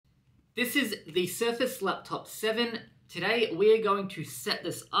This is the Surface Laptop 7. Today we are going to set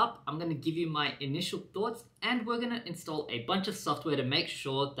this up. I'm going to give you my initial thoughts and we're going to install a bunch of software to make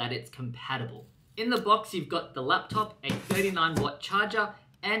sure that it's compatible. In the box you've got the laptop, a 39-watt charger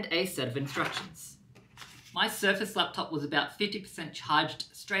and a set of instructions. My Surface laptop was about 50% charged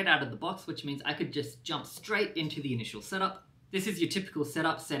straight out of the box, which means I could just jump straight into the initial setup. This is your typical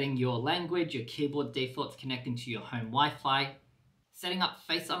setup, setting your language, your keyboard defaults, connecting to your home Wi-Fi. Setting up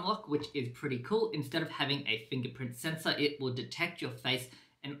face unlock, which is pretty cool. Instead of having a fingerprint sensor, it will detect your face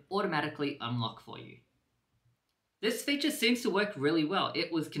and automatically unlock for you. This feature seems to work really well.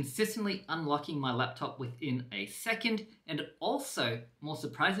 It was consistently unlocking my laptop within a second and also, more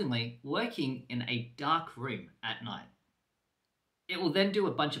surprisingly, working in a dark room at night. It will then do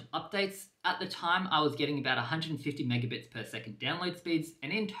a bunch of updates. At the time, I was getting about 150 megabits per second download speeds,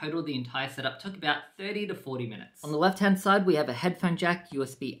 and in total, the entire setup took about 30 to 40 minutes. On the left-hand side, we have a headphone jack,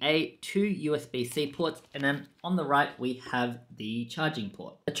 USB-A, 2 USB-C ports, and then on the right, we have the charging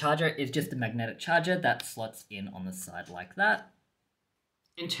port. The charger is just a magnetic charger that slots in on the side like that.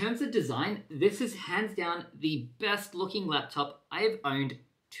 In terms of design, this is hands down the best looking laptop I have owned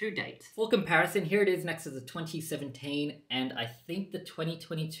to date. For comparison, here it is next to the 2017 and I think the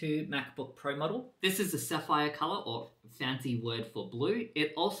 2022 MacBook Pro model. This is the sapphire color, or fancy word for blue.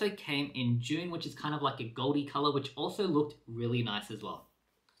 It also came in June, which is kind of like a goldy color, which also looked really nice as well.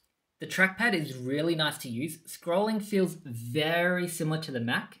 The trackpad is really nice to use. Scrolling feels very similar to the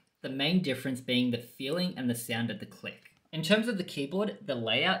Mac, the main difference being the feeling and the sound of the click. In terms of the keyboard, the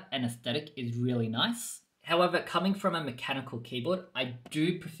layout and aesthetic is really nice. However, coming from a mechanical keyboard, I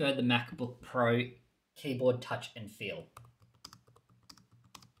do prefer the MacBook Pro keyboard touch and feel.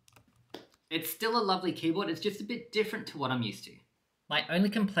 It's still a lovely keyboard, it's just a bit different to what I'm used to. My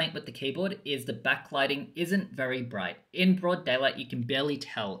only complaint with the keyboard is the backlighting isn't very bright. In broad daylight, you can barely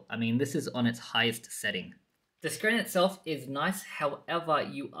tell. I mean, this is on its highest setting. The screen itself is nice, however,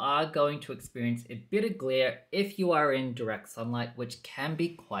 you are going to experience a bit of glare if you are in direct sunlight, which can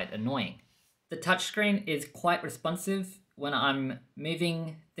be quite annoying. The touchscreen is quite responsive when I'm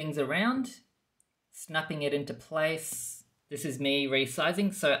moving things around, snapping it into place. This is me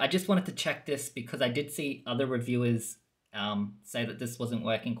resizing, so I just wanted to check this because I did see other reviewers say that this wasn't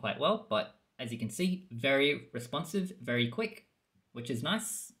working quite well, but as you can see, very responsive, very quick, which is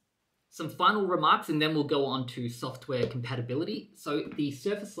nice. Some final remarks and then we'll go on to software compatibility. So the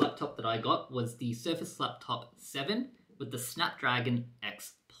Surface laptop that I got was the Surface Laptop 7 with the Snapdragon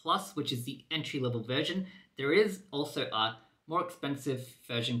X Plus, which is the entry-level version. There is also a more expensive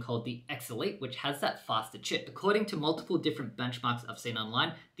version called the X Elite, which has that faster chip. According to multiple different benchmarks I've seen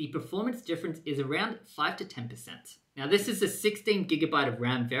online, the performance difference is around 5 to 10%. Now this is a 16 gigabyte of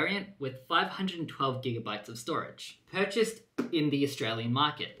RAM variant with 512 gigabytes of storage, purchased in the Australian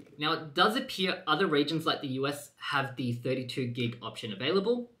market. Now it does appear other regions like the US have the 32 gig option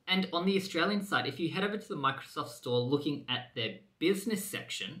available. And on the Australian side, if you head over to the Microsoft Store looking at their business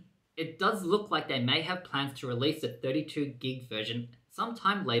section, it does look like they may have plans to release a 32 gig version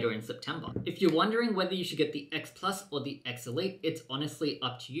sometime later in September. If you're wondering whether you should get the X Plus or the X Elite, it's honestly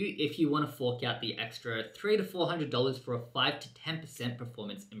up to you if you want to fork out the extra $300 to $400 for a 5 to 10%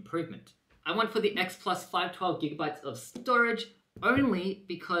 performance improvement. I went for the X Plus 512 gigabytes of storage only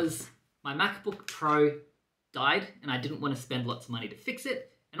because my MacBook Pro died and I didn't want to spend lots of money to fix it.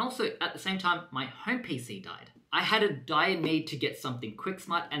 And also, at the same time, my home PC died. I had a dire need to get something quick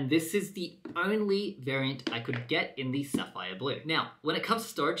smart, and this is the only variant I could get in the Sapphire Blue. Now, when it comes to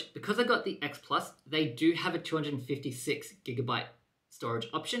storage, because I got the X Plus, they do have a 256 gigabyte storage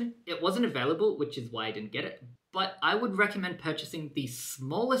option. It wasn't available, which is why I didn't get it, but I would recommend purchasing the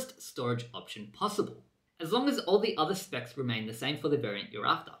smallest storage option possible, as long as all the other specs remain the same for the variant you're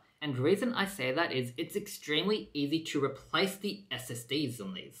after. And the reason I say that is it's extremely easy to replace the SSDs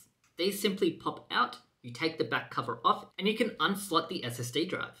on these. These simply pop out, you take the back cover off, and you can unslot the SSD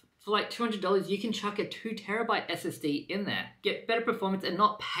drive. For like $200, you can chuck a 2 terabyte SSD in there, get better performance, and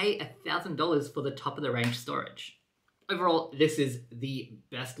not pay $1,000 for the top of the range storage. Overall, this is the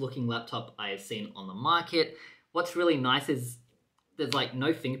best looking laptop I have seen on the market. What's really nice is there's like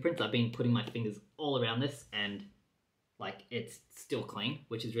no fingerprints. I've been putting my fingers all around this and like it's still clean,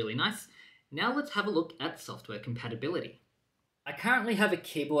 which is really nice. Now let's have a look at software compatibility. I currently have a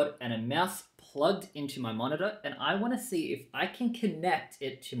keyboard and a mouse plugged into my monitor, and I want to see if I can connect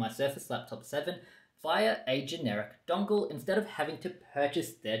it to my Surface Laptop 7 via a generic dongle instead of having to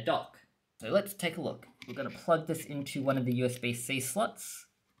purchase their dock. So let's take a look. We're going to plug this into one of the USB-C slots.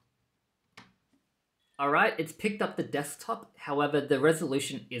 Alright, it's picked up the desktop, however the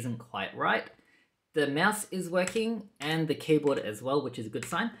resolution isn't quite right. The mouse is working and the keyboard as well, which is a good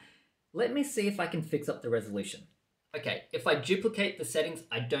sign. Let me see if I can fix up the resolution. Okay, if I duplicate the settings,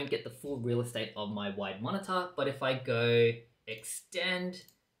 I don't get the full real estate of my wide monitor, but if I go extend,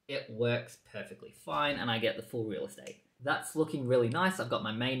 it works perfectly fine and I get the full real estate. That's looking really nice. I've got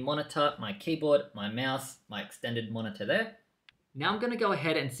my main monitor, my keyboard, my mouse, my extended monitor there. Now I'm going to go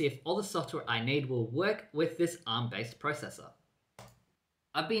ahead and see if all the software I need will work with this ARM-based processor.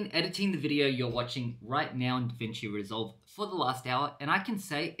 I've been editing the video you're watching right now in Davinci Resolve for the last hour, and I can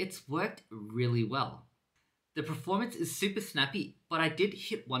say it's worked really well. The performance is super snappy, but I did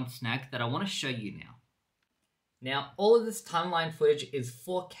hit one snag that I want to show you now. Now, all of this timeline footage is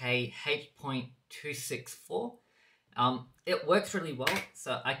 4K H.264. It works really well,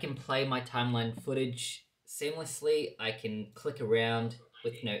 so I can play my timeline footage seamlessly. I can click around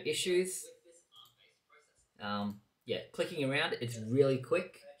with no issues. Yeah, clicking around, it's really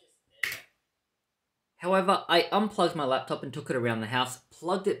quick. However, I unplugged my laptop and took it around the house,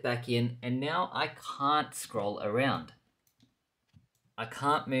 plugged it back in, and now I can't scroll around. I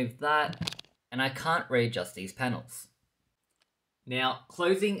can't move that, and I can't readjust these panels. Now,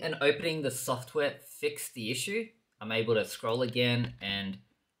 closing and opening the software fixed the issue. I'm able to scroll again and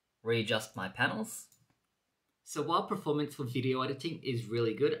readjust my panels. So while performance for video editing is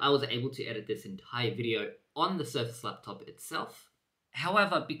really good, I was able to edit this entire video on the Surface laptop itself.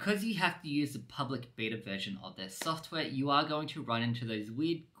 However, because you have to use the public beta version of their software, you are going to run into those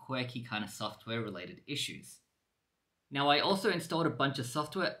weird, quirky kind of software related issues. Now, I also installed a bunch of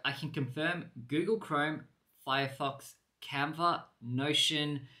software. I can confirm Google Chrome, Firefox, Canva,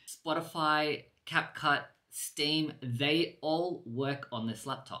 Notion, Spotify, CapCut, Steam, they all work on this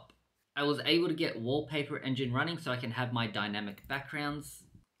laptop. I was able to get Wallpaper Engine running so I can have my dynamic backgrounds.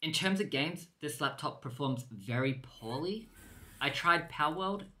 In terms of games, this laptop performs very poorly. I tried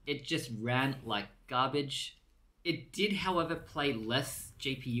Palworld, it just ran like garbage. It did, however, play less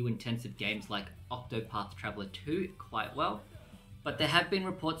GPU intensive games like Octopath Traveler 2 quite well, but there have been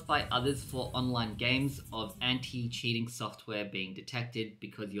reports by others for online games of anti-cheating software being detected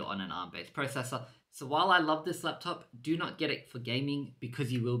because you're on an ARM-based processor. So while I love this laptop, do not get it for gaming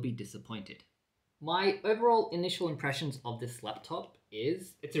because you will be disappointed. My overall initial impressions of this laptop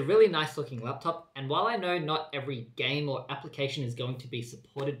is it's a really nice looking laptop, and while I know not every game or application is going to be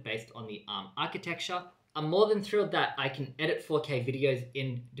supported based on the ARM architecture, I'm more than thrilled that I can edit 4K videos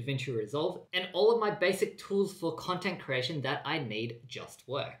in Davinci Resolve, and all of my basic tools for content creation that I need just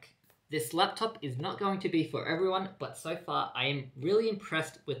work. This laptop is not going to be for everyone, but so far I am really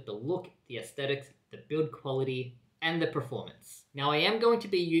impressed with the look, the aesthetics, the build quality, and the performance. Now I am going to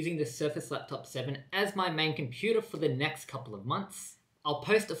be using the Surface Laptop 7 as my main computer for the next couple of months. I'll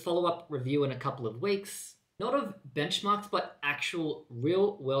post a follow-up review in a couple of weeks, not of benchmarks, but actual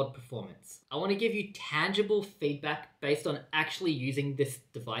real-world performance. I want to give you tangible feedback based on actually using this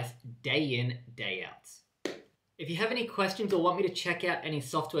device day in, day out. If you have any questions or want me to check out any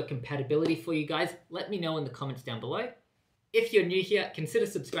software compatibility for you guys, let me know in the comments down below. If you're new here, consider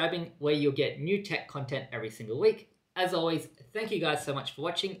subscribing where you'll get new tech content every single week. As always, thank you guys so much for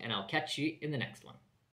watching, and I'll catch you in the next one.